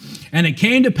 2. And it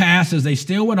came to pass, as they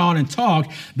still went on and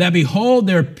talked, that behold,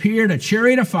 there appeared a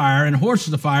chariot of fire and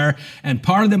horses of fire, and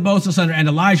parted them both asunder. And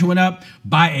Elijah went up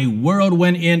by a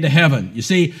whirlwind into heaven. You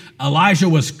see, Elijah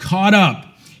was caught up.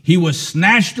 He was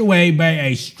snatched away by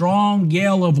a strong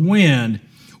gale of wind,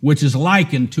 which is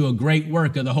likened to a great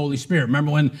work of the Holy Spirit.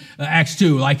 Remember when Acts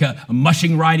 2, like a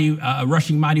rushing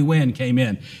mighty wind came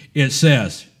in, it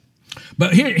says.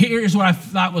 But here's what I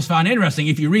thought was found interesting.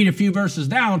 If you read a few verses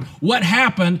down, what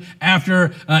happened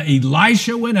after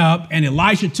Elisha went up and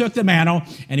Elisha took the mantle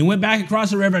and he went back across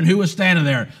the river, and who was standing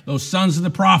there? Those sons of the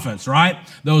prophets, right?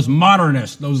 Those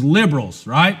modernists, those liberals,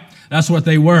 right? That's what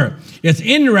they were. It's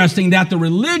interesting that the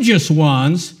religious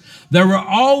ones, they were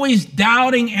always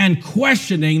doubting and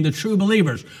questioning the true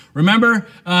believers. Remember,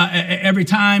 every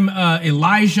time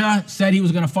Elijah said he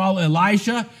was going to follow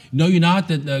Elisha, know you not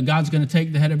that God's going to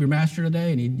take the head of your master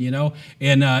today?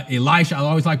 And Elisha, I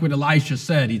always like what Elisha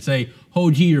said. He'd say,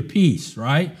 hold ye your peace,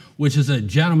 right? Which is a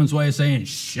gentleman's way of saying,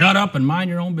 shut up and mind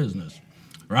your own business.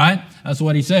 Right? That's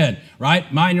what he said, right?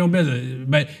 Mind your own business.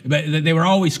 But they were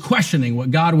always questioning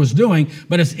what God was doing.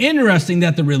 But it's interesting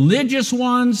that the religious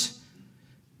ones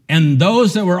and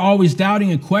those that were always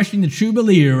doubting and questioning the true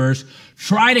believers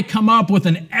try to come up with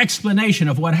an explanation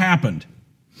of what happened.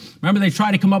 Remember, they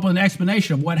try to come up with an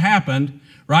explanation of what happened,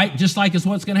 right? Just like it's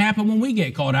what's going to happen when we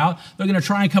get called out. They're going to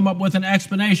try and come up with an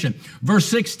explanation. Verse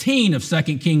 16 of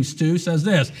 2 Kings 2 says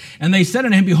this, and they said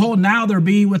unto him, behold, now there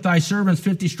be with thy servants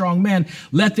 50 strong men.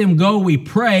 Let them go, we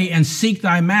pray, and seek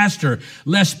thy master,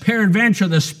 lest peradventure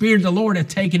the Spirit of the Lord hath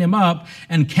taken him up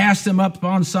and cast him up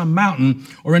upon some mountain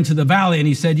or into the valley. And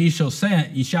he said, ye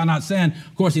shall not send.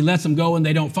 Of course, he lets them go and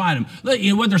they don't find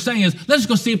him. What they're saying is, let's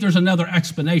go see if there's another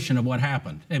explanation of what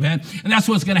happened. Amen. And that's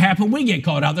what's going to happen when we get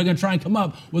called out. They're going to try and come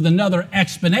up with another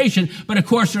explanation, but of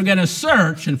course they're going to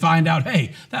search and find out,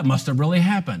 hey, that must have really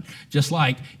happened, just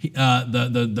like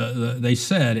they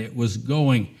said it was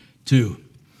going to.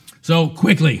 So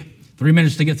quickly, 3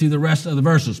 minutes to get through the rest of the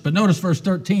verses. But notice verse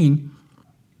 13,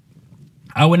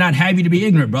 I would not have you to be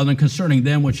ignorant, brethren, concerning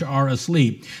them which are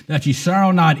asleep, that ye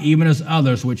sorrow not even as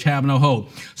others which have no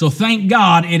hope. So thank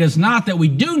God it is not that we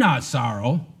do not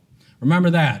sorrow.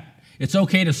 Remember that. It's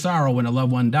okay to sorrow when a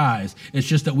loved one dies. It's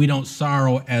just that we don't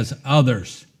sorrow as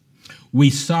others. We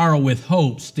sorrow with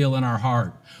hope still in our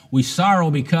heart. We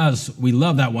sorrow because we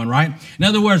love that one, right? In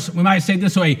other words, we might say it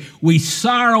this way, we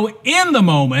sorrow in the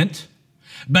moment,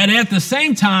 but at the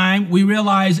same time, we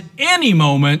realize any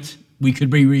moment we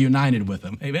could be reunited with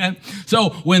them. Amen?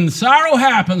 So when sorrow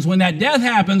happens, when that death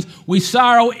happens, we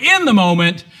sorrow in the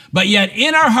moment, but yet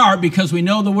in our heart, because we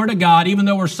know the Word of God, even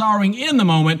though we're sorrowing in the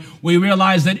moment, we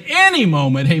realize that any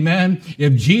moment, amen,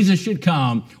 if Jesus should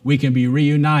come, we can be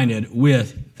reunited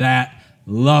with that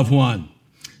loved one.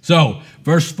 So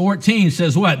verse 14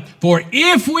 says what? For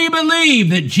if we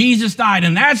believe that Jesus died,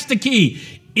 and that's the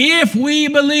key, if we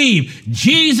believe,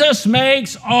 Jesus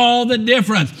makes all the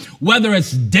difference. Whether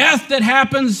it's death that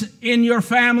happens in your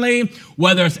family,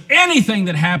 whether it's anything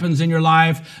that happens in your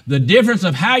life, the difference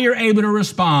of how you're able to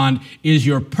respond is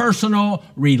your personal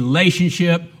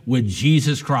relationship with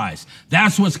Jesus Christ.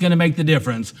 That's what's going to make the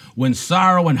difference when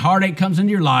sorrow and heartache comes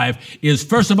into your life is,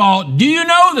 first of all, do you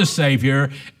know the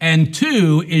Savior? And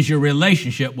two, is your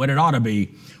relationship what it ought to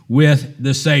be with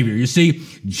the Savior. You see,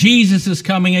 Jesus is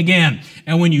coming again.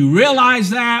 And when you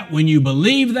realize that, when you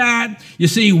believe that, you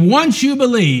see, once you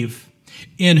believe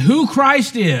in who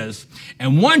Christ is,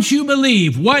 and once you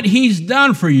believe what he's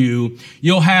done for you,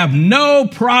 you'll have no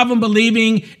problem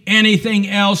believing anything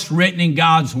else written in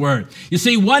God's word. You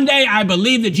see, one day I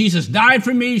believed that Jesus died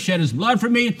for me, shed his blood for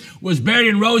me, was buried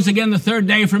and rose again the third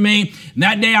day for me. And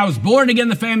that day I was born again in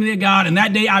the family of God. And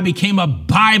that day I became a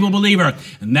Bible believer.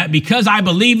 And that because I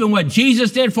believe in what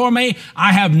Jesus did for me,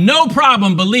 I have no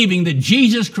problem believing that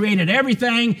Jesus created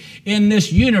everything in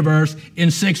this universe in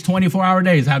 6 24-hour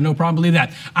days. I have no problem believing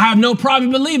that. I have no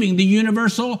problem believing the universal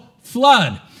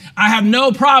flood. I have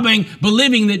no problem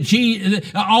believing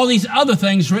that all these other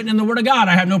things written in the Word of God.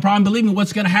 I have no problem believing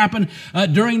what's going to happen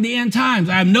during the end times.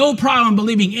 I have no problem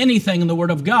believing anything in the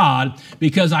Word of God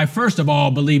because I first of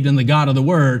all believed in the God of the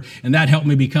Word, and that helped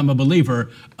me become a believer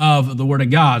of the Word of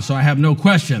God. So I have no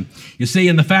question. You see,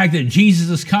 in the fact that Jesus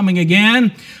is coming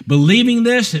again, believing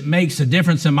this, it makes a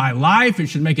difference in my life. It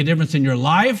should make a difference in your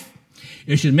life.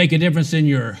 It should make a difference in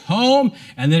your home,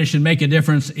 and then it should make a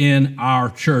difference in our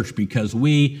church because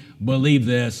we believe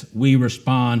this, we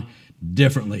respond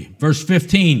differently. Verse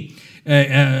 15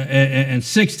 and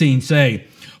 16 say,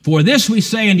 "For this we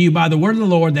say unto you by the word of the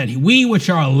Lord, that we which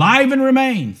are alive and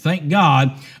remain, thank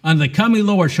God, unto the coming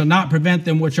Lord shall not prevent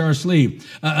them which are asleep.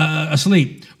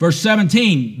 Verse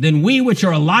 17, "Then we which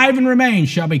are alive and remain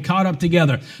shall be caught up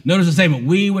together." Notice the statement,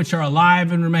 we which are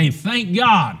alive and remain. Thank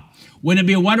God. Wouldn't it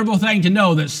be a wonderful thing to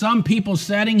know that some people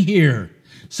sitting here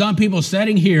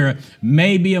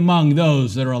may be among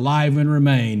those that are alive and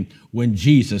remain when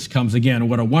Jesus comes again.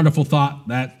 What a wonderful thought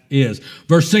that is.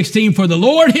 Verse 16, "For the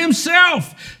Lord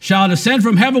himself shall descend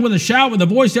from heaven with a shout, with the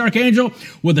voice of the archangel,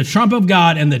 with the trump of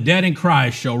God, and the dead in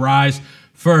Christ shall rise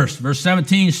first." Verse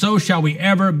 17, "So shall we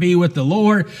ever be with the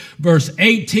Lord." Verse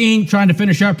 18, trying to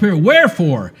finish up here,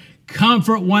 "Wherefore,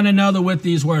 comfort one another with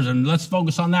these words." And let's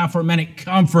focus on that for a minute.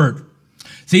 Comfort.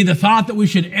 See, the thought that we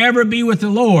should ever be with the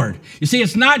Lord. You see,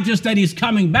 it's not just that he's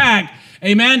coming back.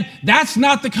 Amen. That's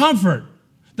not the comfort.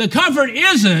 The comfort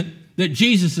isn't that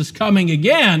Jesus is coming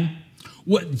again.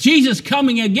 What Jesus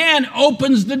coming again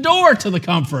opens the door to the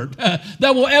comfort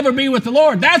that we'll ever be with the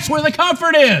Lord. That's where the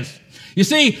comfort is. You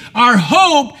see, our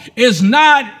hope is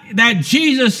not that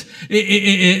Jesus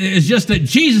is just that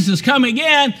Jesus is coming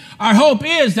again. Our hope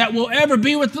is that we'll ever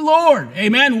be with the Lord.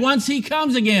 Amen. Once he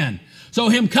comes again. So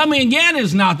him coming again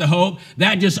is not the hope.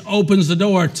 That just opens the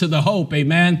door to the hope,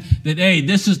 amen, that, hey,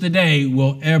 this is the day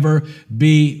we'll ever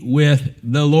be with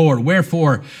the Lord.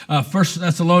 Wherefore, 1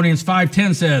 Thessalonians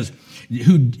 5:10 says,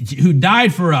 who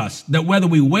died for us, that whether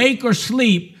we wake or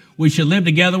sleep, we should live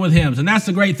together with him. And that's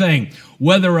the great thing.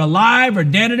 Whether alive or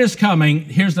dead it is coming,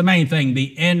 here's the main thing.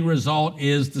 The end result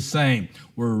is the same.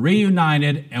 We're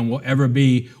reunited and will ever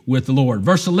be with the Lord.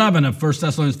 Verse 11 of 1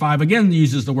 Thessalonians 5 again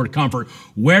uses the word comfort.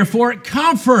 "Wherefore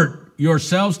comfort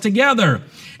yourselves together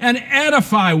and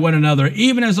edify one another,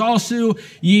 even as also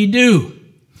ye do."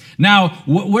 Now,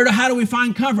 how do we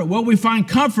find comfort? Well, we find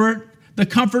comfort, the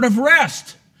comfort of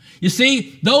rest. You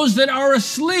see, those that are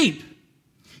asleep.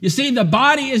 You see, the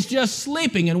body is just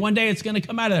sleeping, and one day it's going to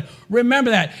come out of there. Remember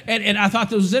that. And I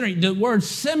thought this was interesting. The word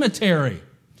cemetery.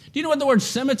 Do you know what the word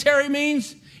cemetery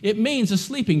means? It means a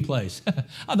sleeping place.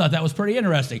 I thought that was pretty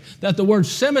interesting. That the word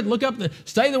cemetery,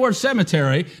 study the word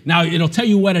cemetery. Now, it'll tell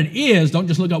you what it is. Don't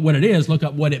just look up what it is, look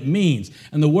up what it means.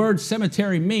 And the word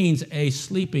cemetery means a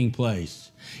sleeping place.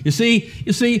 You see,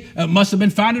 it must have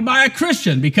been founded by a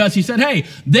Christian because he said, hey,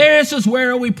 this is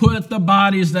where we put the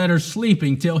bodies that are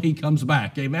sleeping till he comes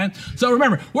back. Amen. So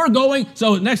remember, we're going,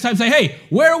 so next time say, hey,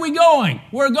 where are we going?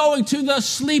 We're going to the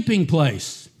sleeping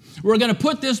place. We're going to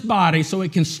put this body so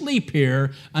it can sleep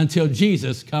here until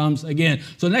Jesus comes again.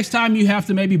 So next time you have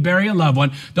to maybe bury a loved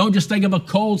one, don't just think of a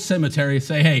cold cemetery.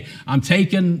 Say, hey, I'm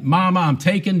taking mama, I'm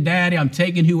taking daddy, I'm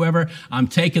taking whoever, I'm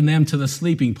taking them to the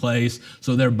sleeping place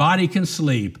so their body can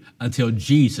sleep until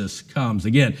Jesus comes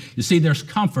again. You see, there's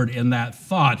comfort in that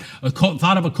thought.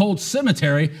 Thought of a cold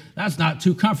cemetery, that's not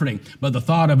too comforting. But the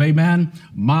thought of, amen,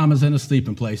 mama's in a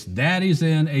sleeping place, daddy's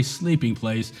in a sleeping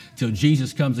place till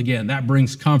Jesus comes again. That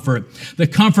brings comfort. The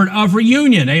comfort of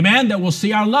reunion, amen, that we'll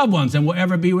see our loved ones and we'll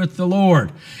ever be with the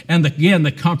Lord. And again,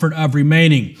 the comfort of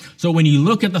remaining. So when you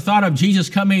look at the thought of Jesus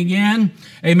coming again,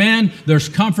 amen, there's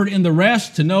comfort in the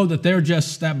rest to know that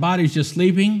that body's just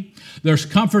sleeping. There's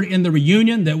comfort in the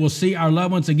reunion that we'll see our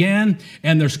loved ones again.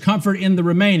 And there's comfort in the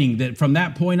remaining that from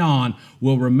that point on,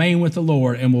 we'll remain with the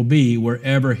Lord and will be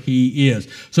wherever he is.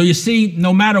 So you see,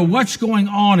 no matter what's going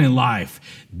on in life,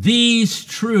 these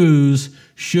truths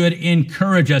should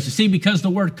encourage us. You see, because the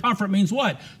word comfort means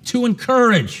what? To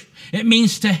encourage. It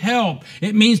means to help.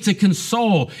 It means to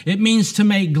console. It means to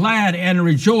make glad and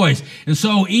rejoice. And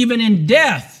so even in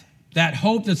death, that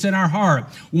hope that's in our heart,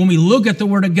 when we look at the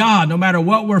Word of God, no matter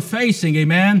what we're facing,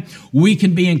 amen, we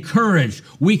can be encouraged,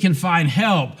 we can find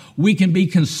help, we can be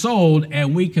consoled,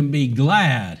 and we can be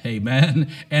glad, amen,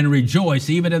 and rejoice,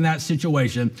 even in that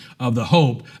situation of the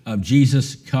hope of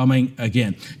Jesus coming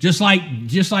again. Just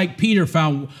like Peter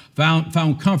found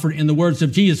comfort in the words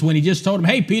of Jesus when he just told him,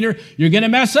 hey, Peter, you're going to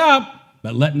mess up.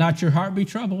 But let not your heart be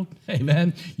troubled.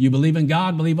 Amen. You believe in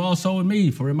God, believe also in me.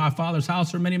 For in my Father's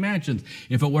house are many mansions.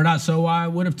 If it were not so, I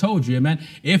would have told you. Amen.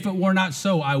 If it were not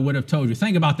so, I would have told you.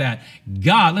 Think about that.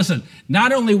 God, listen,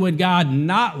 not only would God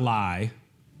not lie,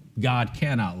 God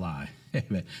cannot lie.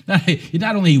 Amen.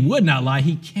 Not only he would not lie,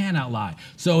 he cannot lie.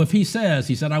 So if he says,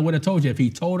 he said, I would have told you. If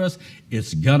he told us,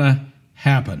 it's going to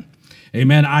happen.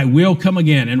 Amen. I will come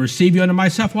again and receive you unto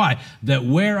myself. Why? That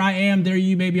where I am, there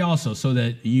you may be also, so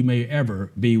that you may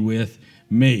ever be with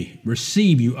me.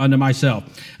 Receive you unto myself.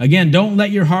 Again, don't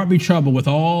let your heart be troubled with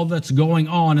all that's going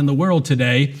on in the world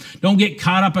today. Don't get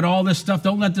caught up in all this stuff.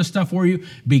 Don't let this stuff worry you.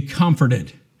 Be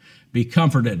comforted. Be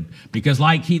comforted. Because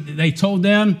like they told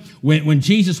them, when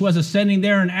Jesus was ascending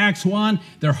there in Acts 1,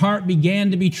 their heart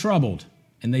began to be troubled.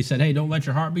 And they said, hey, don't let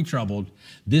your heart be troubled.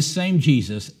 This same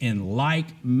Jesus in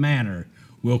like manner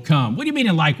will come. What do you mean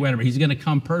in like manner? He's going to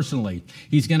come personally.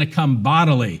 He's going to come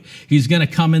bodily. He's going to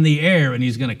come in the air, and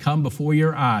he's going to come before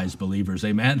your eyes, believers.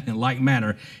 Amen? In like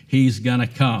manner, he's going to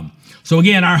come. So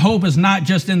again, our hope is not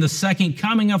just in the second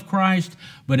coming of Christ,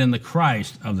 but in the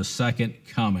Christ of the second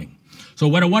coming. So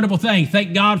what a wonderful thing.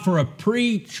 Thank God for a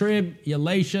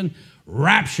pre-tribulation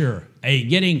rapture, a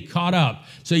getting caught up.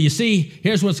 So you see,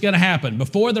 here's what's going to happen.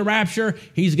 Before the rapture,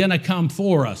 he's going to come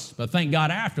for us. But thank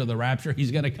God after the rapture, he's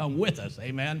going to come with us.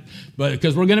 Amen. But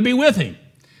because we're going to be with him.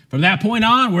 From that point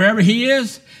on, wherever he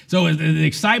is. So the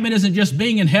excitement isn't just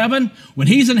being in heaven. When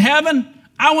he's in heaven,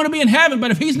 I want to be in heaven.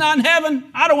 But if he's not in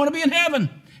heaven, I don't want to be in heaven.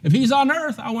 If he's on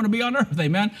earth, I want to be on earth.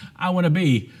 Amen. I want to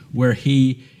be where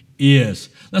he is.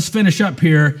 Let's finish up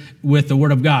here with the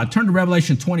Word of God. Turn to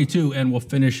Revelation 22 and we'll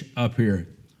finish up here.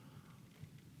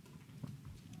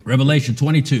 Revelation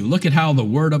 22. Look at how the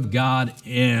Word of God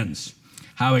ends.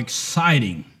 How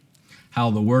exciting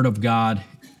how the Word of God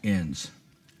ends.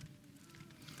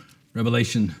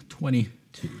 Revelation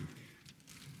 22.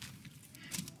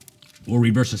 We'll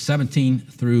read verses 17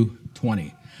 through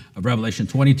 20 of Revelation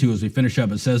 22 as we finish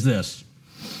up. It says this,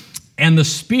 and the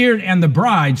Spirit and the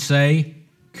bride say,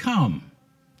 come.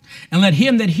 And let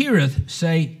him that heareth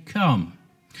say, come.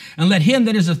 And let him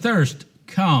that is athirst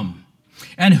come.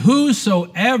 And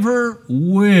whosoever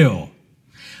will,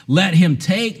 let him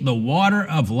take the water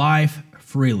of life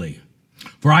freely.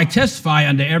 For I testify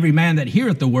unto every man that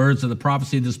heareth the words of the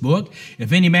prophecy of this book,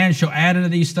 if any man shall add unto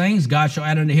these things, God shall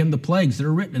add unto him the plagues that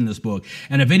are written in this book.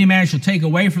 And if any man shall take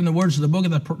away from the words of the book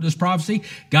of this prophecy,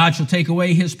 God shall take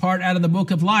away his part out of the book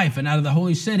of life and out of the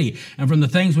holy city and from the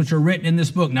things which are written in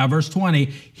this book. Now verse 20,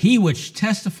 he which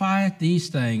testifieth these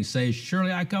things says,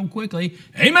 surely I come quickly.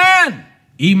 Amen.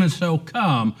 Even so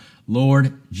come,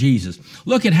 Lord Jesus.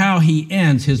 Look at how he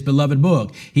ends his beloved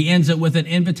book. He ends it with an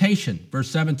invitation. Verse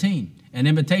 17. An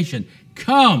invitation.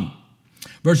 Come.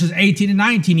 Verses 18 and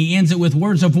 19, he ends it with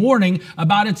words of warning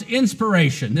about its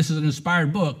inspiration. This is an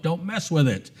inspired book. Don't mess with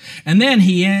it. And then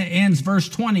he ends verse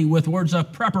 20 with words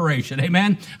of preparation.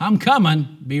 Amen. I'm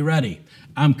coming. Be ready.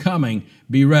 I'm coming.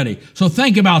 Be ready. So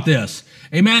think about this.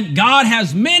 Amen. God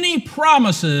has many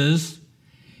promises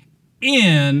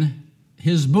in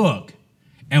his book.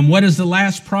 And what is the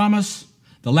last promise?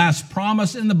 The last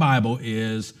promise in the Bible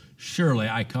is, surely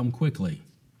I come quickly.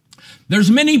 There's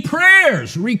many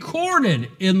prayers recorded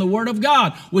in the Word of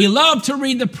God. We love to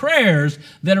read the prayers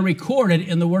that are recorded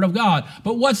in the Word of God.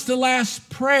 But what's the last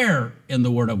prayer in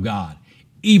the Word of God?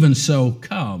 Even so,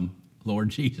 come, Lord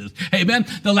Jesus. Amen.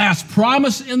 The last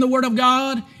promise in the Word of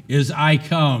God is I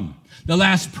come. The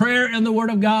last prayer in the Word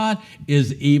of God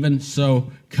is even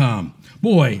so, come.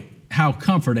 Boy, how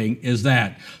comforting is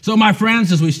that? So, my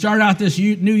friends, as we start out this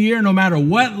new year, no matter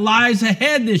what lies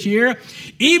ahead this year,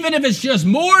 even if it's just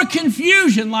more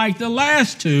confusion like the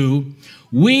last two,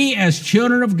 we as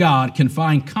children of God can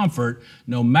find comfort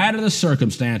no matter the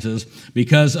circumstances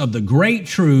because of the great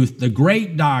truth, the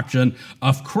great doctrine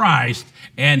of Christ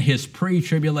and his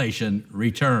pre-tribulation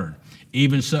return.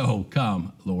 Even so,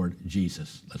 come, Lord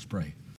Jesus. Let's pray.